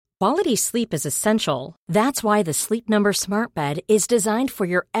Quality sleep is essential. That's why the Sleep Number Smart Bed is designed for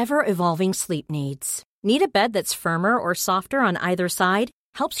your ever-evolving sleep needs. Need a bed that's firmer or softer on either side?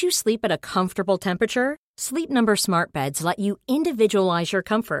 Helps you sleep at a comfortable temperature? Sleep Number Smart Beds let you individualize your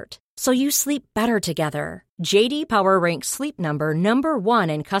comfort, so you sleep better together. J.D. Power ranks Sleep Number number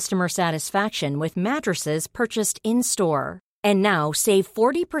one in customer satisfaction with mattresses purchased in-store. And now, save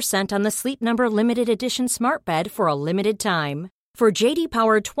 40% on the Sleep Number Limited Edition Smart Bed for a limited time. For J.D.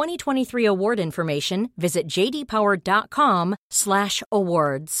 Power 2023 award information, visit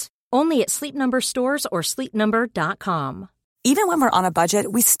jdpower.com/awards. Only at Sleep Number stores or sleepnumber.com. Even when we're on a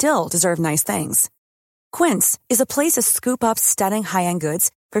budget, we still deserve nice things. Quince is a place to scoop up stunning high-end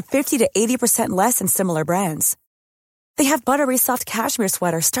goods for 50 to 80% less than similar brands. They have buttery soft cashmere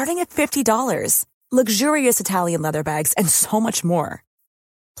sweaters starting at $50, luxurious Italian leather bags, and so much more.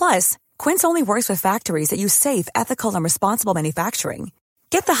 Plus, Quince only works with factories that use safe, ethical, and responsible manufacturing.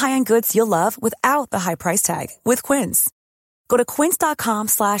 Get the high-end goods you'll love without the high price tag with Quince. Go to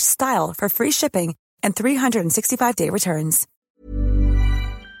quince.com/style for free shipping and 365-day returns.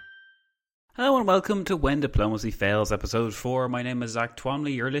 Hello and welcome to When Diplomacy Fails, episode 4. My name is Zach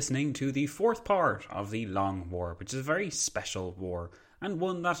Twomley. You're listening to the fourth part of the Long War, which is a very special war, and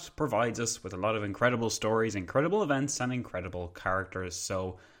one that provides us with a lot of incredible stories, incredible events, and incredible characters.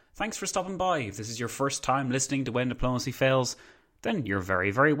 So, thanks for stopping by. If this is your first time listening to When Diplomacy Fails, then you're very,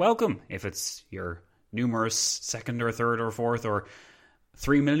 very welcome. If it's your numerous second or third or fourth or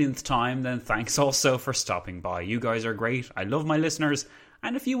 3 millionth time, then thanks also for stopping by. You guys are great. I love my listeners.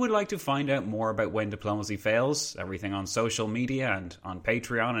 And if you would like to find out more about When Diplomacy Fails, everything on social media and on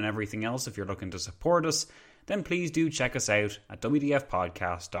Patreon and everything else, if you're looking to support us, then please do check us out at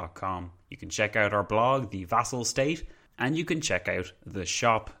wdfpodcast.com. You can check out our blog, The Vassal State, and you can check out the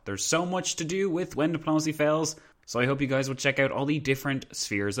shop. There's so much to do with When Diplomacy Fails, so I hope you guys will check out all the different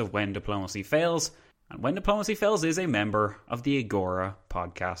spheres of When Diplomacy Fails. And When Diplomacy Fails is a member of the Agora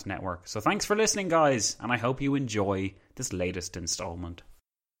Podcast Network. So thanks for listening, guys, and I hope you enjoy this latest installment.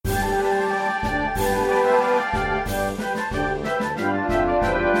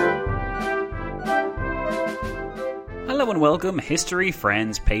 Hello and welcome, history,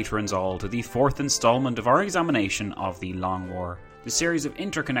 friends, patrons all, to the fourth installment of our examination of the Long War, the series of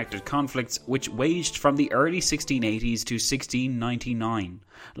interconnected conflicts which waged from the early 1680s to 1699.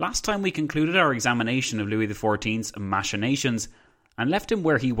 Last time we concluded our examination of Louis XIV's machinations and left him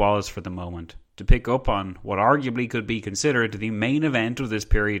where he was for the moment, to pick up on what arguably could be considered the main event of this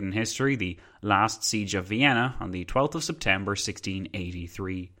period in history, the last siege of Vienna on the 12th of September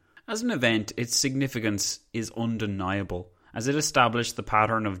 1683. As an event, its significance is undeniable, as it established the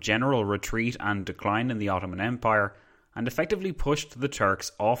pattern of general retreat and decline in the Ottoman Empire, and effectively pushed the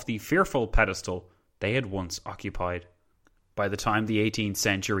Turks off the fearful pedestal they had once occupied. By the time the 18th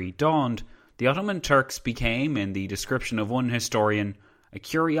century dawned, the Ottoman Turks became, in the description of one historian, a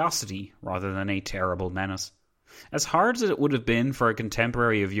curiosity rather than a terrible menace. As hard as it would have been for a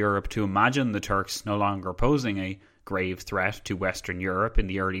contemporary of Europe to imagine the Turks no longer posing a grave threat to Western Europe in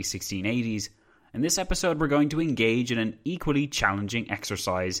the early 1680s, in this episode we're going to engage in an equally challenging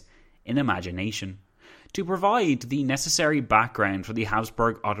exercise in imagination. To provide the necessary background for the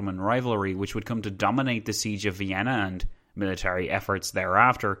Habsburg-Ottoman rivalry which would come to dominate the siege of Vienna and military efforts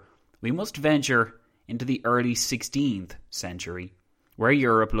thereafter, we must venture into the early 16th century, where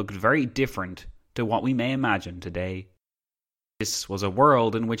Europe looked very different to what we may imagine today. This was a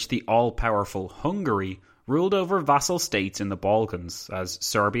world in which the all-powerful Hungary ruled over vassal states in the Balkans, as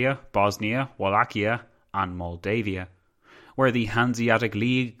Serbia, Bosnia, Wallachia, and Moldavia, where the Hanseatic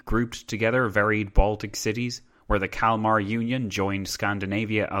League grouped together varied Baltic cities, where the Kalmar Union joined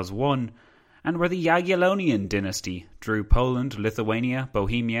Scandinavia as one, and where the Jagiellonian dynasty drew Poland, Lithuania,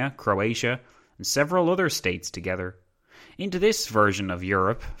 Bohemia, Croatia, and several other states together. Into this version of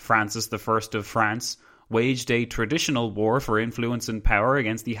Europe, Francis I of France waged a traditional war for influence and power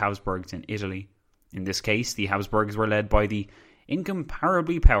against the Habsburgs in Italy. In this case, the Habsburgs were led by the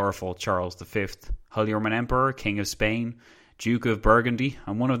incomparably powerful Charles V, Holy Roman Emperor, King of Spain, Duke of Burgundy,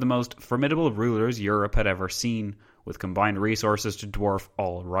 and one of the most formidable rulers Europe had ever seen, with combined resources to dwarf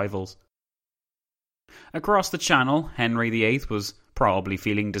all rivals. Across the Channel, Henry VIII was probably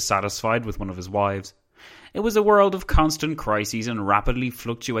feeling dissatisfied with one of his wives. It was a world of constant crises and rapidly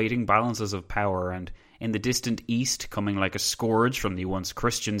fluctuating balances of power, and in the distant east, coming like a scourge from the once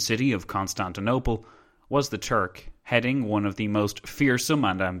Christian city of Constantinople, was the Turk, heading one of the most fearsome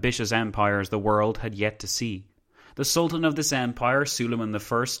and ambitious empires the world had yet to see. The Sultan of this empire, Suleiman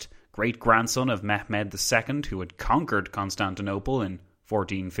I, great-grandson of Mehmed II, who had conquered Constantinople in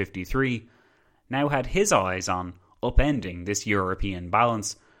 1453, now had his eyes on upending this European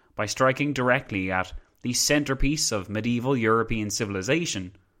balance by striking directly at the centrepiece of medieval European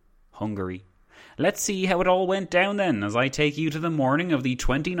civilization, Hungary. Let's see how it all went down then, as I take you to the morning of the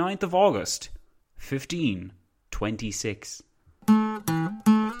 29th of August, 1526.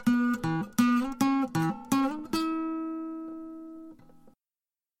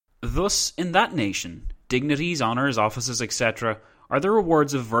 Thus, in that nation, dignities, honours, offices, etc. are the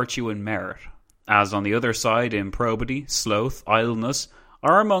rewards of virtue and merit, as on the other side improbity, sloth, idleness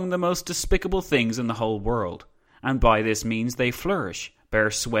are among the most despicable things in the whole world, and by this means they flourish,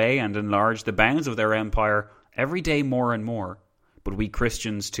 bear sway, and enlarge the bounds of their empire every day more and more. But we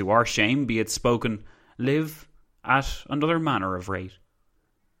Christians, to our shame be it spoken, live at another manner of rate.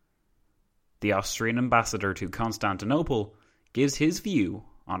 The Austrian ambassador to Constantinople gives his view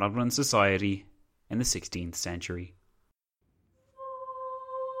on Ottoman society in the 16th century.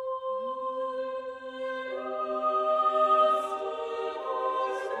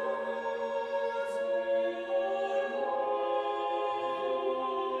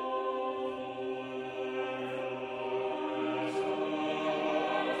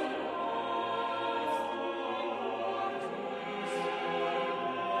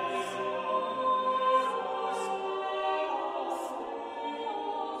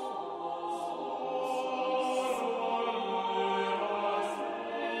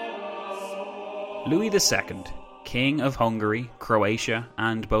 Louis II, King of Hungary, Croatia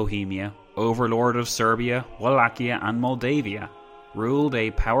and Bohemia, overlord of Serbia, Wallachia and Moldavia, ruled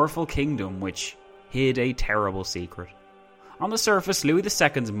a powerful kingdom which hid a terrible secret. On the surface, Louis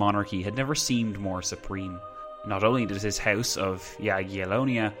II's monarchy had never seemed more supreme. Not only did his house of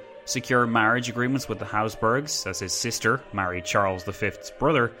Jagiellonia secure marriage agreements with the Habsburgs, as his sister married Charles V's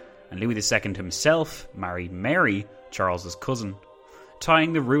brother, and Louis II himself married Mary, Charles's cousin.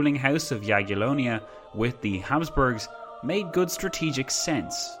 Tying the ruling house of Jagiellonia with the Habsburgs made good strategic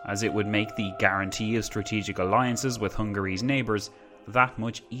sense, as it would make the guarantee of strategic alliances with Hungary's neighbours that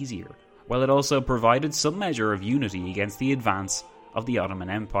much easier, while it also provided some measure of unity against the advance of the Ottoman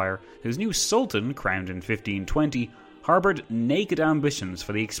Empire, whose new sultan, crowned in 1520, harboured naked ambitions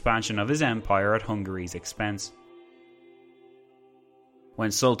for the expansion of his empire at Hungary's expense.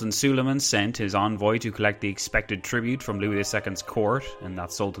 When Sultan Suleiman sent his envoy to collect the expected tribute from Louis II's court in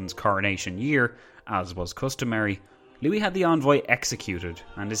that sultan's coronation year, as was customary, Louis had the envoy executed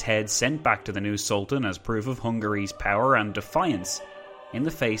and his head sent back to the new sultan as proof of Hungary's power and defiance in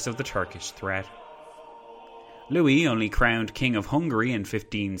the face of the Turkish threat. Louis, only crowned King of Hungary in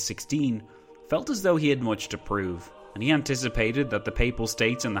 1516, felt as though he had much to prove, and he anticipated that the Papal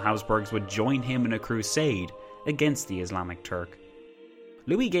States and the Habsburgs would join him in a crusade against the Islamic Turk.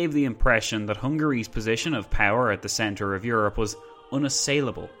 Louis gave the impression that Hungary's position of power at the centre of Europe was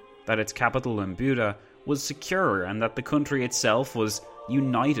unassailable, that its capital in Buda was secure, and that the country itself was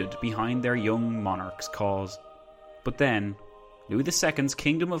united behind their young monarch's cause. But then, Louis II's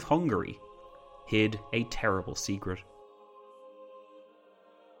Kingdom of Hungary hid a terrible secret.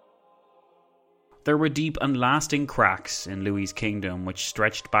 There were deep and lasting cracks in Louis's kingdom which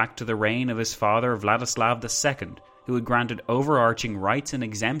stretched back to the reign of his father Vladislav II, who had granted overarching rights and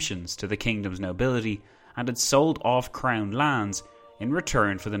exemptions to the kingdom's nobility and had sold off crown lands in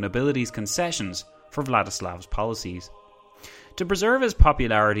return for the nobility's concessions for Vladislav's policies. To preserve his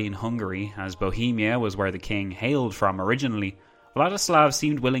popularity in Hungary, as Bohemia was where the king hailed from originally, Vladislav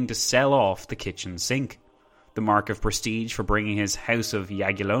seemed willing to sell off the kitchen sink. The mark of prestige for bringing his House of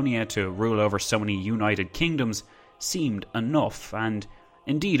Jagiellonia to rule over so many united kingdoms seemed enough, and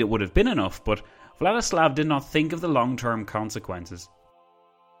indeed it would have been enough, but Vladislav did not think of the long-term consequences.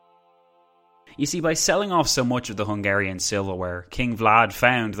 You see, by selling off so much of the Hungarian silverware, King Vlad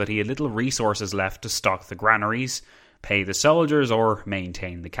found that he had little resources left to stock the granaries, pay the soldiers, or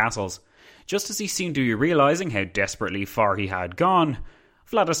maintain the castles. Just as he seemed to be realising how desperately far he had gone,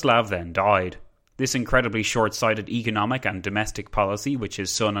 Vladislav then died. This incredibly short-sighted economic and domestic policy, which his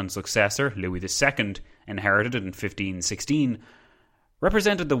son and successor, Louis II, inherited in 1516,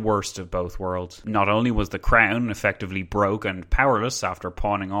 represented the worst of both worlds. Not only was the crown effectively broke and powerless after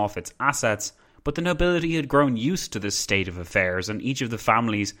pawning off its assets, but the nobility had grown used to this state of affairs, and each of the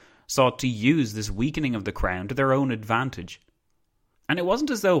families sought to use this weakening of the crown to their own advantage. And it wasn't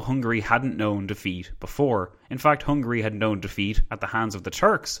as though Hungary hadn't known defeat before. In fact, Hungary had known defeat at the hands of the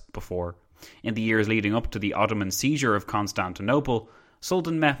Turks before. In the years leading up to the Ottoman seizure of Constantinople,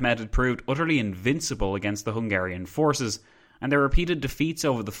 Sultan Mehmed had proved utterly invincible against the Hungarian forces, and their repeated defeats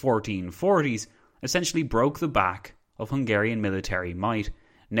over the 1440s essentially broke the back of Hungarian military might,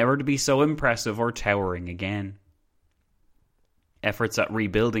 never to be so impressive or towering again. Efforts at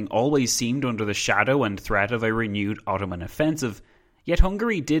rebuilding always seemed under the shadow and threat of a renewed Ottoman offensive, Yet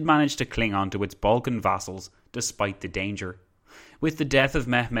Hungary did manage to cling on to its Balkan vassals despite the danger. With the death of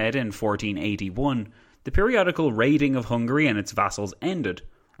Mehmed in 1481, the periodical raiding of Hungary and its vassals ended,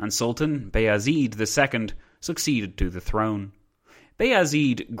 and Sultan Bayezid II succeeded to the throne.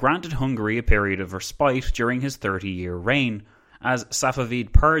 Bayezid granted Hungary a period of respite during his 30-year reign, as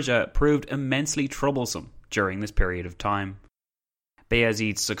Safavid Persia proved immensely troublesome during this period of time.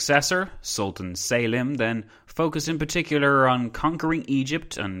 Bayezid's successor, Sultan Selim, then focused in particular on conquering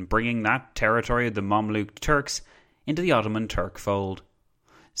Egypt and bringing that territory of the Mamluk Turks into the Ottoman Turk fold.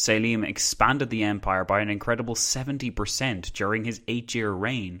 Selim expanded the empire by an incredible 70% during his 8-year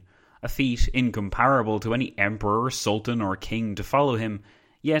reign, a feat incomparable to any emperor, sultan or king to follow him,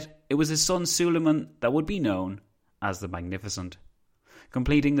 yet it was his son Suleiman that would be known as the Magnificent.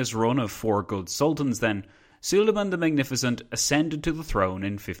 Completing this run of 4 good sultans then, Suleiman the Magnificent ascended to the throne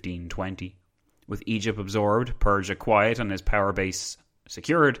in 1520. With Egypt absorbed, Persia quiet and his power base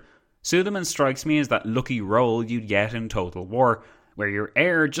secured, Suleiman strikes me as that lucky role you'd get in Total War, where your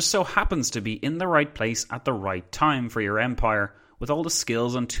heir just so happens to be in the right place at the right time for your empire, with all the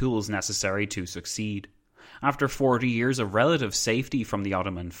skills and tools necessary to succeed. After 40 years of relative safety from the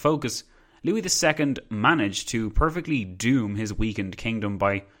Ottoman focus, Louis II managed to perfectly doom his weakened kingdom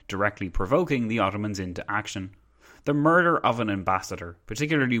by directly provoking the Ottomans into action. The murder of an ambassador,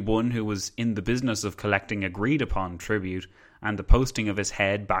 particularly one who was in the business of collecting agreed-upon tribute, and the posting of his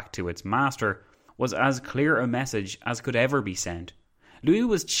head back to its master, was as clear a message as could ever be sent. Louis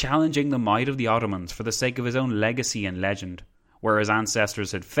was challenging the might of the Ottomans for the sake of his own legacy and legend. Where his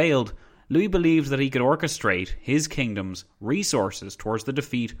ancestors had failed, Louis believed that he could orchestrate his kingdom's resources towards the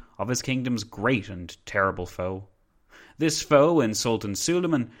defeat of his kingdom's great and terrible foe. This foe in Sultan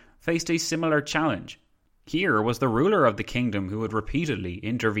Suleiman faced a similar challenge. Here was the ruler of the kingdom who had repeatedly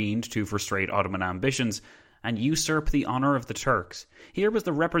intervened to frustrate Ottoman ambitions and usurp the honour of the Turks. Here was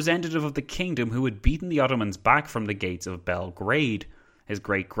the representative of the kingdom who had beaten the Ottomans back from the gates of Belgrade, his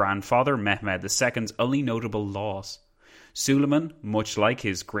great-grandfather Mehmed II's only notable loss. Suleiman, much like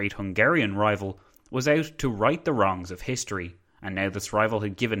his great Hungarian rival, was out to right the wrongs of history, and now this rival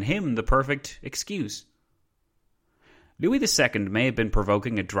had given him the perfect excuse. Louis II may have been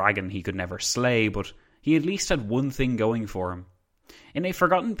provoking a dragon he could never slay, but he at least had one thing going for him. In a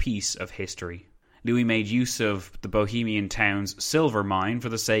forgotten piece of history, Louis made use of the Bohemian town's silver mine for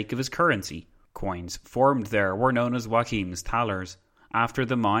the sake of his currency. Coins formed there were known as Joachim's thalers, after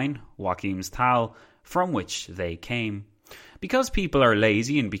the mine, Joachim's Thal, from which they came. Because people are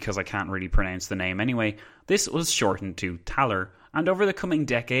lazy and because I can't really pronounce the name anyway, this was shortened to thaler, and over the coming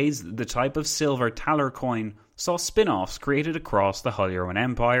decades, the type of silver thaler coin saw spin-offs created across the Holy Roman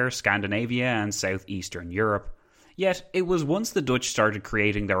Empire, Scandinavia and southeastern Europe. Yet, it was once the Dutch started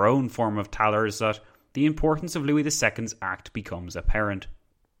creating their own form of thalers that the importance of Louis II's act becomes apparent.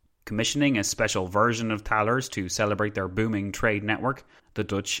 Commissioning a special version of thalers to celebrate their booming trade network, the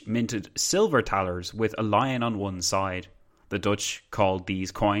Dutch minted silver thalers with a lion on one side. The Dutch called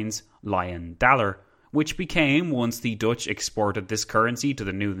these coins Lion Daler, which became, once the Dutch exported this currency to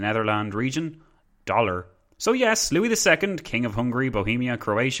the New Netherland region, dollar. So yes, Louis II, King of Hungary, Bohemia,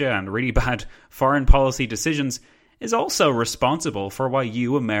 Croatia, and really bad foreign policy decisions, is also responsible for why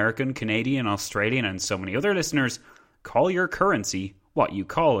you American, Canadian, Australian, and so many other listeners call your currency what you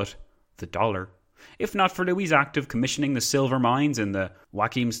call it, the dollar. If not for Louis' act of commissioning the silver mines in the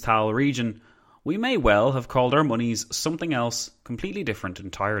Joachimsthal region, we may well have called our monies something else completely different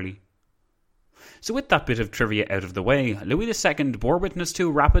entirely. So with that bit of trivia out of the way, Louis II bore witness to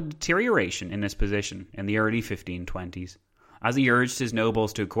rapid deterioration in his position in the early 1520s. As he urged his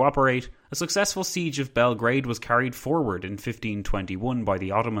nobles to cooperate, a successful siege of Belgrade was carried forward in 1521 by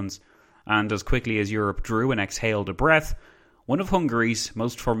the Ottomans, and as quickly as Europe drew and exhaled a breath, one of Hungary's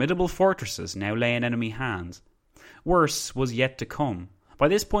most formidable fortresses now lay in enemy hands. Worse was yet to come. By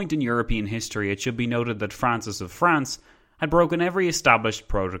this point in European history, it should be noted that Francis of France had broken every established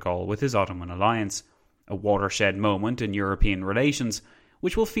protocol with his Ottoman alliance, a watershed moment in European relations,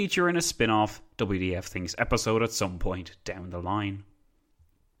 which will feature in a spin-off WDF Thinks episode at some point down the line.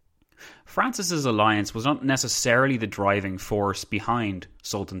 Francis's alliance was not necessarily the driving force behind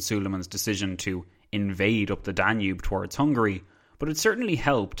Sultan Suleiman's decision to invade up the Danube towards Hungary, but it certainly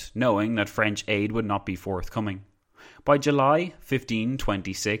helped knowing that French aid would not be forthcoming. By July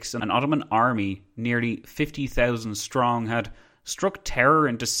 1526, an Ottoman army, nearly 50,000 strong, had struck terror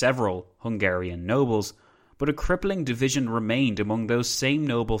into several Hungarian nobles, but a crippling division remained among those same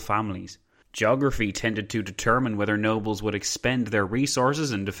noble families. Geography tended to determine whether nobles would expend their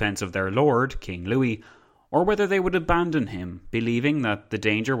resources in defence of their lord, King Louis, or whether they would abandon him, believing that the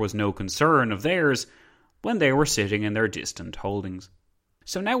danger was no concern of theirs, when they were sitting in their distant holdings.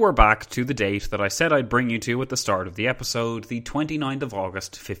 So now we're back to the date that I said I'd bring you to at the start of the episode, the 29th of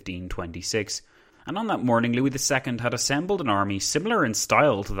August 1526. And on that morning, Louis II had assembled an army similar in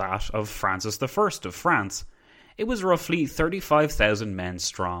style to that of Francis I of France. It was roughly 35,000 men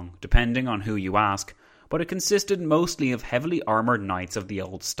strong, depending on who you ask, but it consisted mostly of heavily armoured knights of the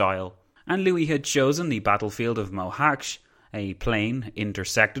old style. And Louis had chosen the battlefield of Mohacs, a plain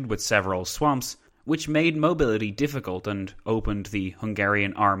intersected with several swamps, which made mobility difficult and opened the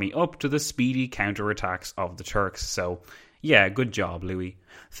Hungarian army up to the speedy counterattacks of the Turks. So, yeah, good job, Louis.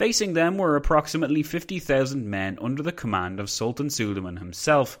 Facing them were approximately 50,000 men under the command of Sultan Suleiman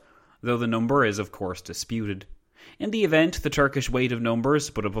himself, though the number is of course disputed. In the event, the Turkish weight of numbers,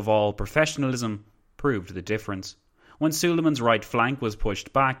 but above all professionalism, proved the difference. When Suleiman's right flank was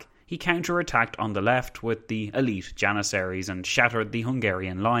pushed back, he counterattacked on the left with the elite Janissaries and shattered the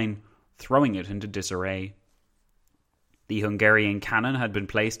Hungarian line, throwing it into disarray. The Hungarian cannon had been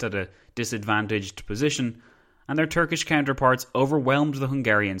placed at a disadvantaged position, and their Turkish counterparts overwhelmed the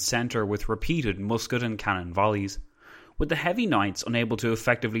Hungarian centre with repeated musket and cannon volleys. With the heavy knights unable to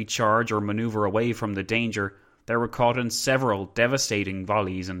effectively charge or manoeuvre away from the danger, they were caught in several devastating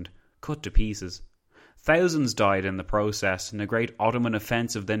volleys and cut to pieces. Thousands died in the process, and a great Ottoman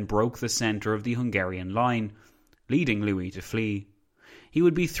offensive then broke the centre of the Hungarian line, leading Louis to flee. He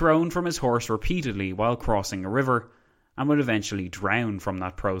would be thrown from his horse repeatedly while crossing a river, and would eventually drown from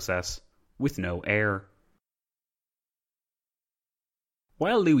that process, with no air.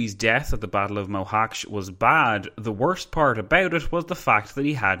 While Louis's death at the Battle of Mohacs was bad, the worst part about it was the fact that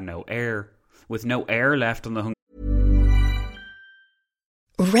he had no heir. With no heir left on the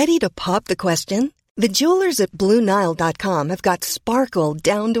Ready to pop the question? The jewelers at BlueNile.com have got sparkle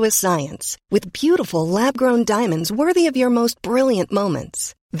down to a science with beautiful lab-grown diamonds worthy of your most brilliant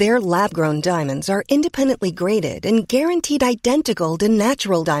moments. Their lab-grown diamonds are independently graded and guaranteed identical to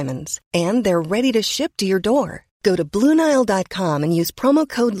natural diamonds, and they're ready to ship to your door. Go to BlueNile.com and use promo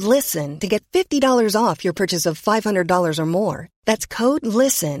code LISTEN to get $50 off your purchase of $500 or more. That's code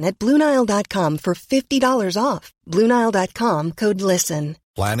LISTEN at BlueNile.com for $50 off. BlueNile.com, code LISTEN.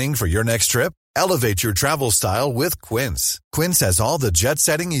 Planning for your next trip? Elevate your travel style with Quince. Quince has all the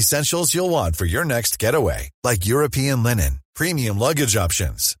jet-setting essentials you'll want for your next getaway, like European linen, premium luggage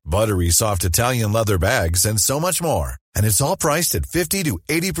options, buttery soft Italian leather bags, and so much more. And it's all priced at 50 to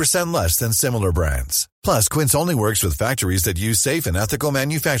 80% less than similar brands. Plus, Quince only works with factories that use safe and ethical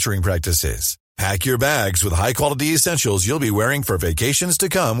manufacturing practices. Pack your bags with high-quality essentials you'll be wearing for vacations to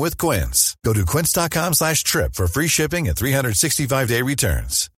come with Quince. Go to quince.com/trip for free shipping and 365-day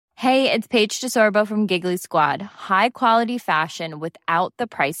returns. Hey, it's Paige DeSorbo from Giggly Squad. High quality fashion without the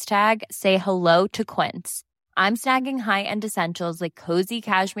price tag. Say hello to Quince. I'm snagging high-end essentials like cozy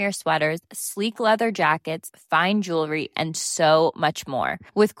cashmere sweaters, sleek leather jackets, fine jewelry, and so much more.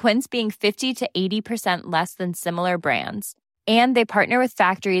 With Quince being 50 to 80% less than similar brands. And they partner with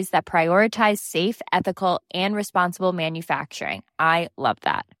factories that prioritize safe, ethical, and responsible manufacturing. I love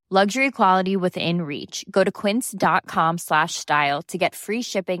that. Luxury quality within reach. Go to quince.com/style to get free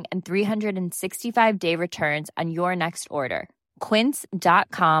shipping and 365-day returns on your next order.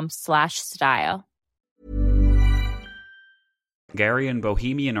 Quince.com/style. Hungarian,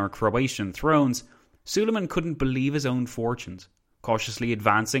 Bohemian or Croatian thrones, Suleiman couldn't believe his own fortunes. Cautiously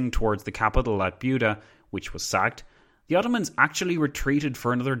advancing towards the capital at Buda, which was sacked, the Ottomans actually retreated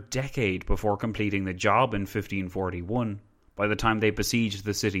for another decade before completing the job in 1541. By the time they besieged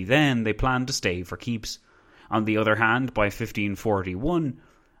the city then, they planned to stay for keeps. On the other hand, by 1541,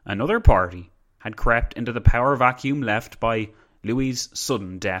 another party had crept into the power vacuum left by Louis's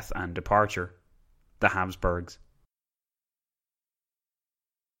sudden death and departure: the Habsburgs.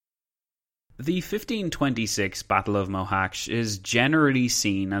 The 1526 Battle of Mohacs is generally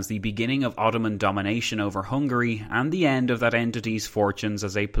seen as the beginning of Ottoman domination over Hungary and the end of that entity's fortunes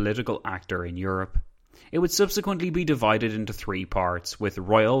as a political actor in Europe. It would subsequently be divided into three parts, with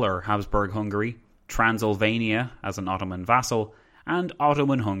Royal or Habsburg Hungary, Transylvania as an Ottoman vassal, and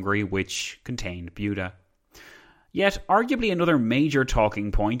Ottoman Hungary, which contained Buda. Yet, arguably another major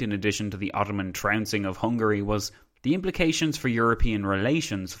talking point in addition to the Ottoman trouncing of Hungary was the implications for European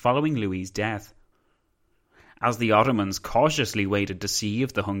relations following Louis's death. As the Ottomans cautiously waited to see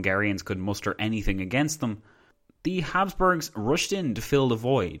if the Hungarians could muster anything against them, the Habsburgs rushed in to fill the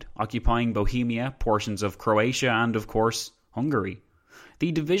void, occupying Bohemia, portions of Croatia, and of course, Hungary.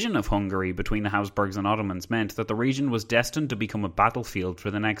 The division of Hungary between the Habsburgs and Ottomans meant that the region was destined to become a battlefield for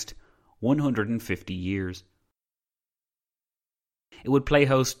the next 150 years. It would play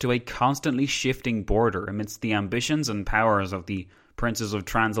host to a constantly shifting border amidst the ambitions and powers of the princes of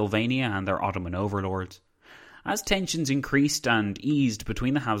Transylvania and their Ottoman overlords. As tensions increased and eased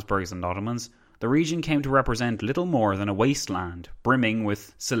between the Habsburgs and Ottomans, the region came to represent little more than a wasteland, brimming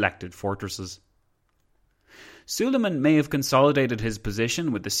with selected fortresses. Suleiman may have consolidated his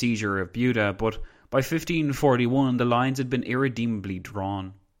position with the seizure of Buda, but by 1541 the lines had been irredeemably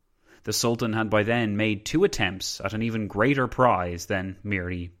drawn. The Sultan had by then made 2 attempts at an even greater prize than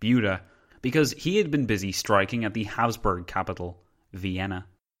merely Buda, because he had been busy striking at the Habsburg capital, Vienna.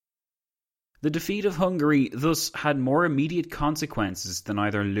 The defeat of Hungary thus had more immediate consequences than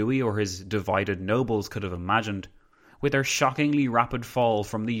either Louis or his divided nobles could have imagined. With their shockingly rapid fall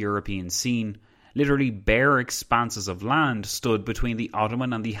from the European scene, literally bare expanses of land stood between the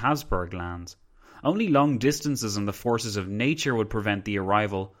Ottoman and the Habsburg lands. Only long distances and the forces of nature would prevent the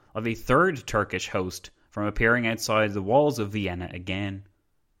arrival of a third Turkish host from appearing outside the walls of Vienna again.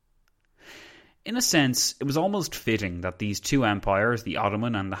 In a sense, it was almost fitting that these 2 empires, the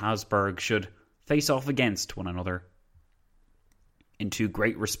Ottoman and the Habsburg, should face off against one another. In 2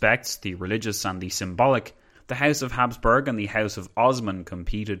 great respects, the religious and the symbolic, the House of Habsburg and the House of Osman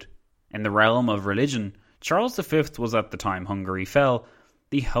competed. In the realm of religion, Charles V was, at the time Hungary fell,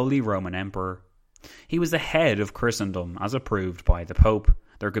 the Holy Roman Emperor. He was the head of Christendom, as approved by the Pope.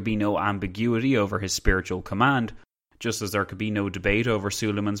 There could be no ambiguity over his spiritual command, just as there could be no debate over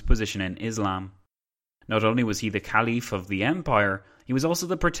Suleiman's position in Islam. Not only was he the Caliph of the empire, he was also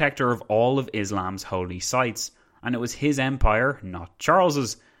the protector of all of Islam's holy sites, and it was his empire, not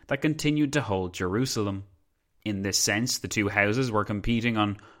Charles's, that continued to hold Jerusalem. In this sense, the 2 houses were competing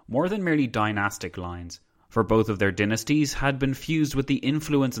on more than merely dynastic lines, for both of their dynasties had been fused with the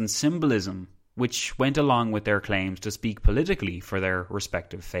influence and symbolism which went along with their claims to speak politically for their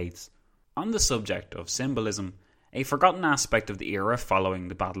respective faiths. On the subject of symbolism, a forgotten aspect of the era following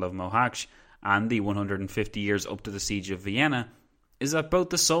the Battle of Mohacs and the 150 years up to the Siege of Vienna is that both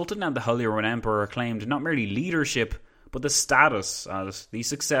the Sultan and the Holy Roman Emperor claimed not merely leadership, but the status as the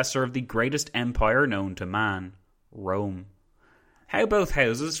successor of the greatest empire known to man, Rome. How both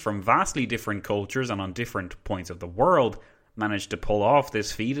houses from vastly different cultures and on different points of the world managed to pull off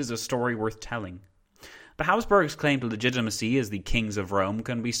this feat is a story worth telling. The Habsburgs' claim to legitimacy as the kings of Rome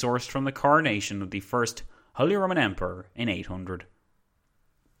can be sourced from the coronation of the first Holy Roman Emperor in 800.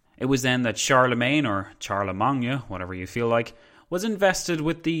 It was then that Charlemagne, or Charlemagne, whatever you feel like, was invested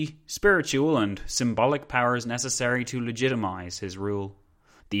with the spiritual and symbolic powers necessary to legitimize his rule.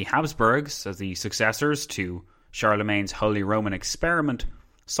 The Habsburgs, as the successors to Charlemagne's Holy Roman experiment,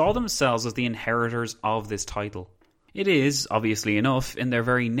 saw themselves as the inheritors of this title. It is, obviously enough, in their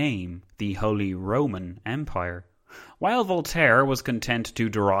very name, the Holy Roman Empire. While Voltaire was content to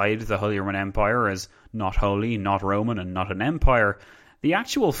deride the Holy Roman Empire as not holy, not Roman, and not an empire, the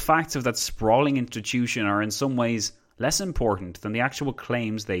actual facts of that sprawling institution are in some ways less important than the actual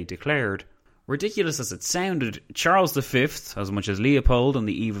claims they declared. Ridiculous as it sounded, Charles V, as much as Leopold on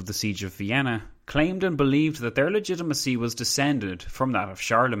the eve of the Siege of Vienna, claimed and believed that their legitimacy was descended from that of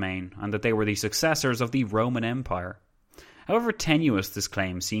Charlemagne, and that they were the successors of the Roman Empire. However tenuous this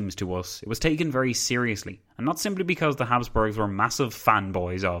claim seems to us, it was taken very seriously, and not simply because the Habsburgs were massive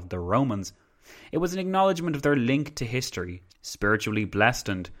fanboys of the Romans. It was an acknowledgement of their link to history, spiritually blessed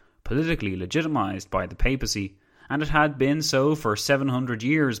and politically legitimised by the papacy, and it had been so for 700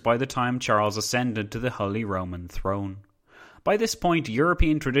 years by the time Charles ascended to the Holy Roman throne. By this point,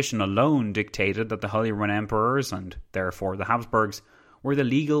 European tradition alone dictated that the Holy Roman Emperors, and therefore the Habsburgs, were the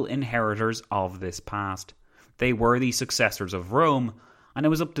legal inheritors of this past. They were the successors of Rome, and it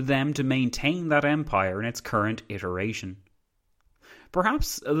was up to them to maintain that empire in its current iteration.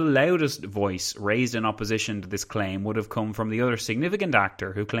 Perhaps the loudest voice raised in opposition to this claim would have come from the other significant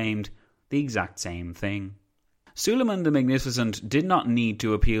actor who claimed the exact same thing. Suleiman the Magnificent did not need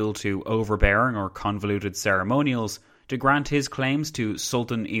to appeal to overbearing or convoluted ceremonials to grant his claims to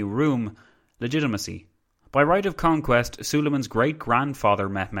Sultan-i-Rum legitimacy. By right of conquest, Suleiman's great-grandfather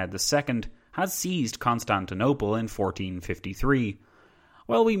Mehmed II had seized Constantinople in 1453.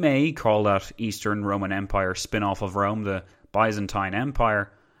 While we may call that Eastern Roman Empire spin-off of Rome the Byzantine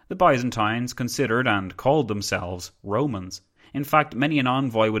Empire, the Byzantines considered and called themselves Romans. In fact, many an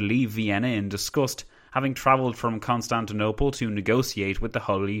envoy would leave Vienna in disgust, having travelled from Constantinople to negotiate with the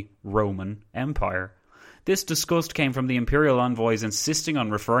Holy Roman Empire. This disgust came from the imperial envoys insisting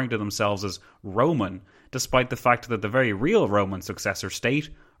on referring to themselves as Roman, despite the fact that the very real Roman successor state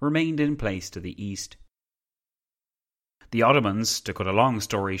remained in place to the east. The Ottomans, to cut a long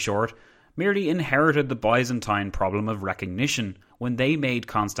story short, merely inherited the Byzantine problem of recognition when they made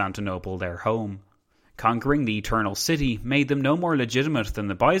Constantinople their home. Conquering the Eternal City made them no more legitimate than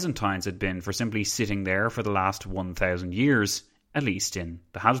the Byzantines had been for simply sitting there for the last 1,000 years, at least in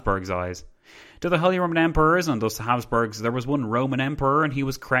the Habsburgs' eyes. To the Holy Roman Emperors, and thus the Habsburgs, there was one Roman Emperor, and he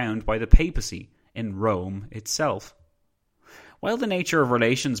was crowned by the papacy in Rome itself. While the nature of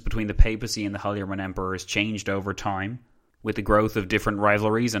relations between the papacy and the Holy Roman Emperors changed over time, with the growth of different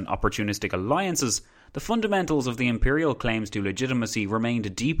rivalries and opportunistic alliances, the fundamentals of the imperial claims to legitimacy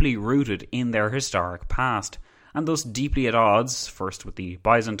remained deeply rooted in their historic past, and thus deeply at odds, first with the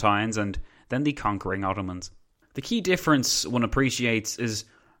Byzantines and then the conquering Ottomans. The key difference one appreciates is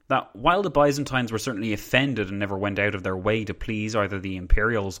that while the Byzantines were certainly offended and never went out of their way to please either the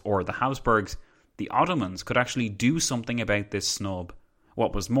Imperials or the Habsburgs, the Ottomans could actually do something about this snub.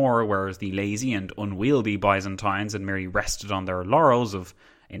 What was more, whereas the lazy and unwieldy Byzantines had merely rested on their laurels of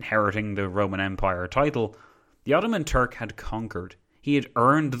inheriting the Roman Empire title, the Ottoman Turk had conquered. He had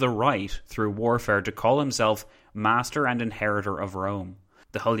earned the right through warfare to call himself master and inheritor of Rome.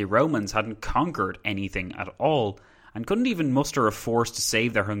 The Holy Romans hadn't conquered anything at all, and couldn't even muster a force to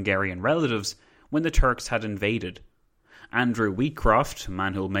save their Hungarian relatives when the Turks had invaded. Andrew Wheatcroft, a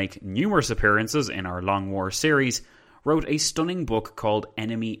man who'll make numerous appearances in our Long War series, wrote a stunning book called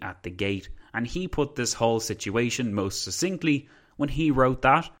Enemy at the Gate, and he put this whole situation most succinctly when he wrote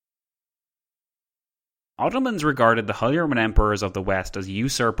that Ottomans regarded the Holy Roman Emperors of the West as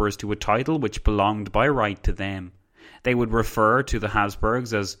usurpers to a title which belonged by right to them. They would refer to the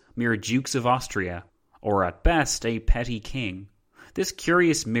Habsburgs as mere Dukes of Austria, or at best a petty king. This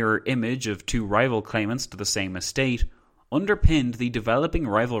curious mirror image of two rival claimants to the same estate underpinned the developing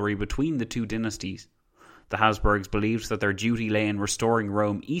rivalry between the two dynasties. The Habsburgs believed that their duty lay in restoring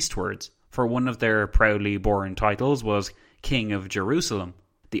Rome eastwards, for one of their proudly borne titles was King of Jerusalem.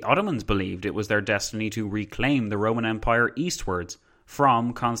 The Ottomans believed it was their destiny to reclaim the Roman Empire eastwards,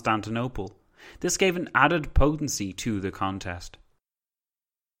 from Constantinople. This gave an added potency to the contest.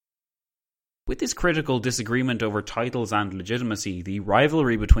 With this critical disagreement over titles and legitimacy, the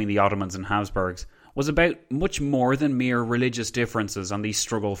rivalry between the Ottomans and Habsburgs was about much more than mere religious differences and the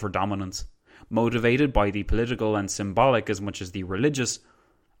struggle for dominance. Motivated by the political and symbolic as much as the religious,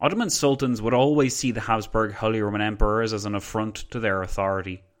 Ottoman sultans would always see the Habsburg Holy Roman Emperors as an affront to their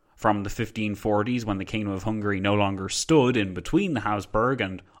authority. From the 1540s, when the Kingdom of Hungary no longer stood in between the Habsburg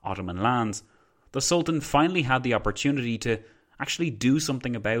and Ottoman lands, the Sultan finally had the opportunity to actually do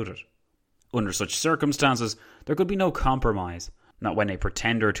something about it. Under such circumstances, there could be no compromise, not when a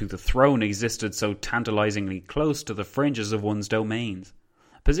pretender to the throne existed so tantalizingly close to the fringes of one's domains.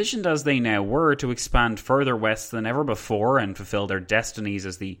 Positioned as they now were to expand further west than ever before and fulfill their destinies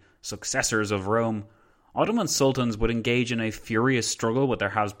as the successors of Rome, Ottoman sultans would engage in a furious struggle with their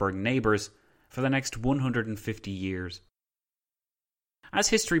Habsburg neighbours for the next 150 years. As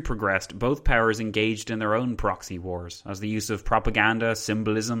history progressed, both powers engaged in their own proxy wars, as the use of propaganda,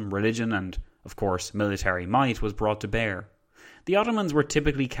 symbolism, religion, and, of course, military might was brought to bear. The Ottomans were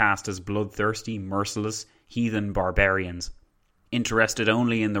typically cast as bloodthirsty, merciless, heathen barbarians, interested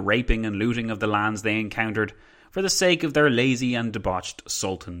only in the raping and looting of the lands they encountered for the sake of their lazy and debauched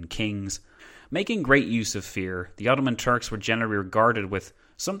sultan kings. Making great use of fear, the Ottoman Turks were generally regarded with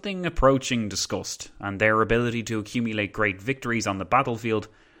something approaching disgust, and their ability to accumulate great victories on the battlefield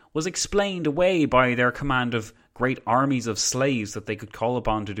was explained away by their command of great armies of slaves that they could call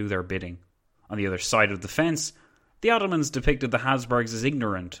upon to do their bidding. On the other side of the fence, the Ottomans depicted the Habsburgs as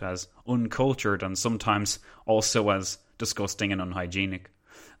ignorant, as uncultured, and sometimes also as disgusting and unhygienic.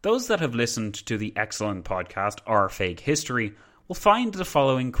 Those that have listened to the excellent podcast Our Fake History will find the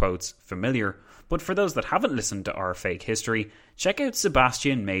following quotes familiar, but for those that haven't listened to Our Fake History, check out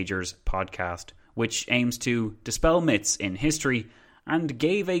Sebastian Major's podcast, which aims to dispel myths in history and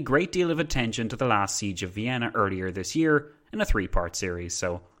gave a great deal of attention to the last siege of Vienna earlier this year in a 3-part series.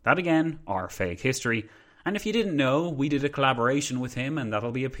 So that again, Our Fake History. And if you didn't know, we did a collaboration with him and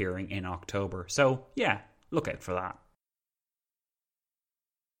that'll be appearing in October. So yeah, look out for that.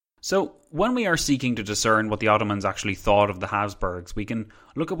 So, when we are seeking to discern what the Ottomans actually thought of the Habsburgs, we can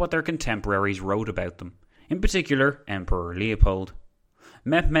look at what their contemporaries wrote about them. In particular, Emperor Leopold.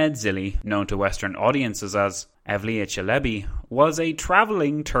 Mehmed Zili, known to Western audiences as Evliya Çelebi, was a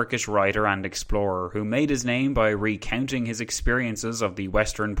travelling Turkish writer and explorer who made his name by recounting his experiences of the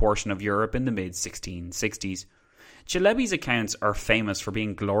western portion of Europe in the mid-1660s. Çelebi's accounts are famous for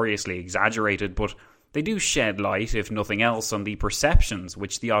being gloriously exaggerated, but they do shed light, if nothing else, on the perceptions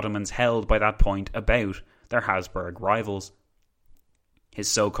which the Ottomans held by that point about their Habsburg rivals. His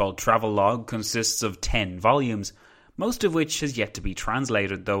so-called travelogue consists of 10 volumes, most of which has yet to be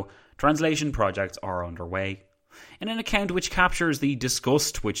translated, though translation projects are underway. In an account which captures the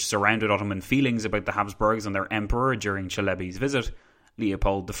disgust which surrounded Ottoman feelings about the Habsburgs and their emperor during Çelebi's visit,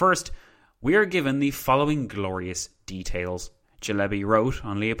 Leopold I, we are given the following glorious details. Çelebi wrote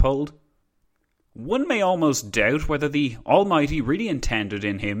on Leopold, One may almost doubt whether the Almighty really intended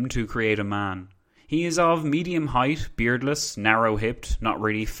in him to create a man. He is of medium height, beardless, narrow-hipped, not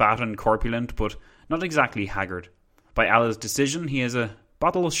really fat and corpulent, but not exactly haggard. By Allah's decision, he has a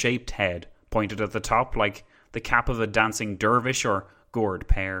bottle-shaped head, pointed at the top like the cap of a dancing dervish or gourd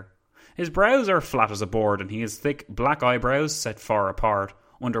pear. His brows are flat as a board, and he has thick black eyebrows set far apart,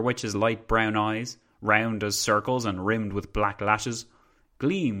 under which his light brown eyes, round as circles and rimmed with black lashes,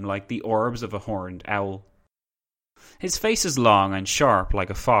 gleam like the orbs of a horned owl. His face is long and sharp like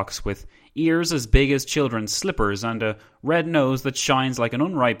a fox, with ears as big as children's slippers and a red nose that shines like an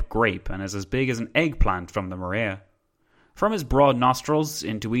unripe grape and is as big as an eggplant from the Morea. From his broad nostrils,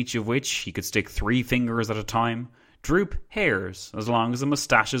 into each of which he could stick 3 fingers at a time, droop hairs as long as the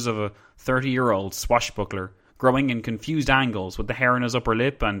moustaches of a 30-year-old swashbuckler, growing in confused angles with the hair on his upper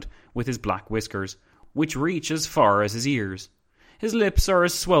lip and with his black whiskers, which reach as far as his ears. His lips are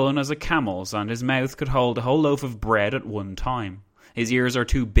as swollen as a camel's, and his mouth could hold a whole loaf of bread at one time. His ears are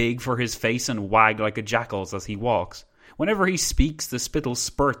too big for his face and wag like a jackal's as he walks. Whenever he speaks, the spittle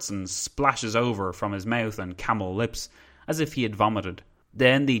spurts and splashes over from his mouth and camel lips, as if he had vomited.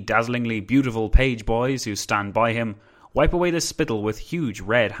 Then the dazzlingly beautiful page boys who stand by him wipe away the spittle with huge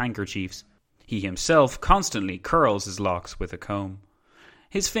red handkerchiefs. He himself constantly curls his locks with a comb.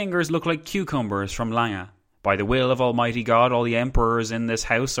 His fingers look like cucumbers from Lange. By the will of Almighty God, all the emperors in this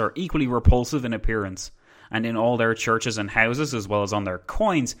house are equally repulsive in appearance, and in all their churches and houses, as well as on their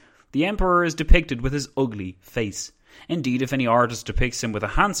coins, the emperor is depicted with his ugly face. Indeed, if any artist depicts him with a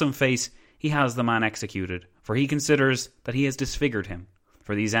handsome face, he has the man executed, for he considers that he has disfigured him.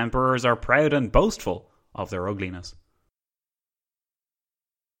 For these emperors are proud and boastful of their ugliness.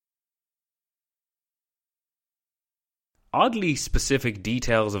 Oddly specific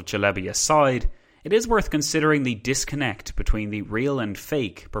details of Celebi aside, it is worth considering the disconnect between the real and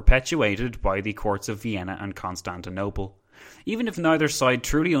fake perpetuated by the courts of Vienna and Constantinople. Even if neither side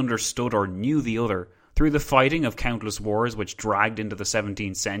truly understood or knew the other, through the fighting of countless wars which dragged into the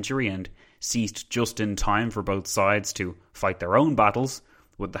 17th century and ceased just in time for both sides to fight their own battles,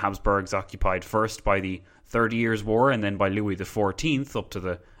 with the Habsburgs occupied first by the 30 Years' War and then by Louis XIV up to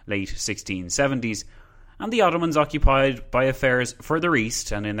the late 1670s, and the Ottomans occupied by affairs further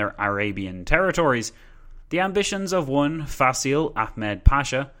east and in their Arabian territories, the ambitions of one Fasil Ahmed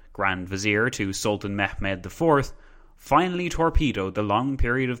Pasha, Grand Vizier to Sultan Mehmed IV, finally torpedoed the long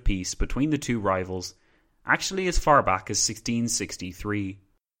period of peace between the two rivals, actually as far back as 1663.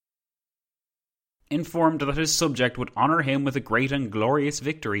 Informed that his subject would honour him with a great and glorious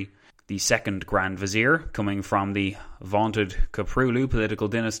victory, the second Grand Vizier, coming from the vaunted Kaprulu political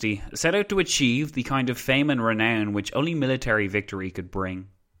dynasty, set out to achieve the kind of fame and renown which only military victory could bring.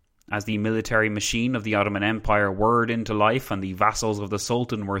 As the military machine of the Ottoman Empire whirred into life and the vassals of the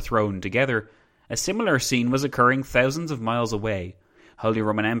Sultan were thrown together, a similar scene was occurring thousands of miles away. Holy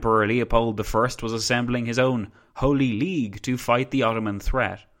Roman Emperor Leopold I was assembling his own Holy League to fight the Ottoman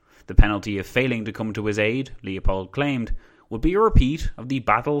threat. The penalty of failing to come to his aid, Leopold claimed, would be a repeat of the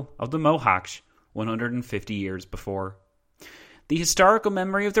Battle of the Mohacs 150 years before. The historical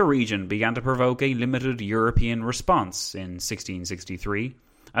memory of the region began to provoke a limited European response in 1663,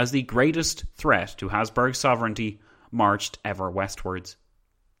 as the greatest threat to Habsburg sovereignty marched ever westwards.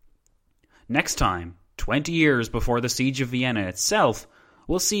 Next time, 20 years before the Siege of Vienna itself,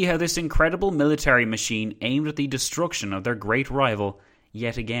 we'll see how this incredible military machine aimed at the destruction of their great rival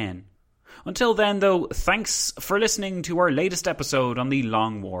yet again. Until then, though, thanks for listening to our latest episode on the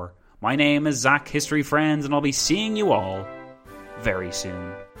Long War. My name is Zach, History Friends, and I'll be seeing you all very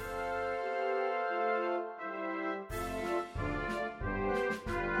soon.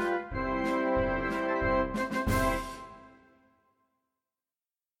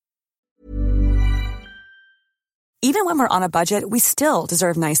 Even when we're on a budget, we still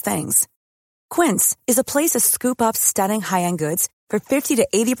deserve nice things. Quince is a place to scoop up stunning high-end goods for 50 to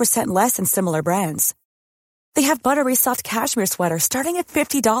 80% less than similar brands. They have buttery soft cashmere sweaters starting at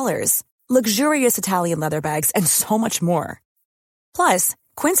 $50, luxurious Italian leather bags, and so much more. Plus,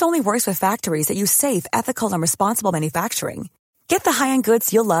 Quince only works with factories that use safe, ethical, and responsible manufacturing. Get the high-end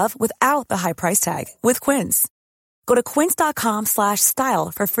goods you'll love without the high price tag with Quince. Go to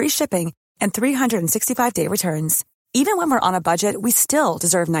quince.com/style for free shipping and 365-day returns. Even when we're on a budget, we still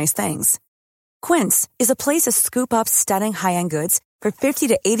deserve nice things. Quince is a place to scoop up stunning high-end goods for 50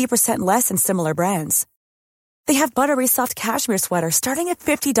 to 80% less than similar brands. They have buttery soft cashmere sweaters starting at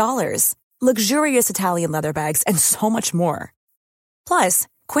 $50, luxurious Italian leather bags, and so much more. Plus,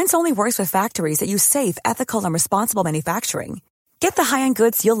 Quince only works with factories that use safe, ethical, and responsible manufacturing. Get the high-end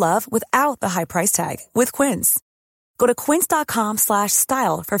goods you'll love without the high price tag with Quince. Go to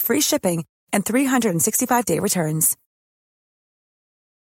quince.com/style for free shipping and 365-day returns.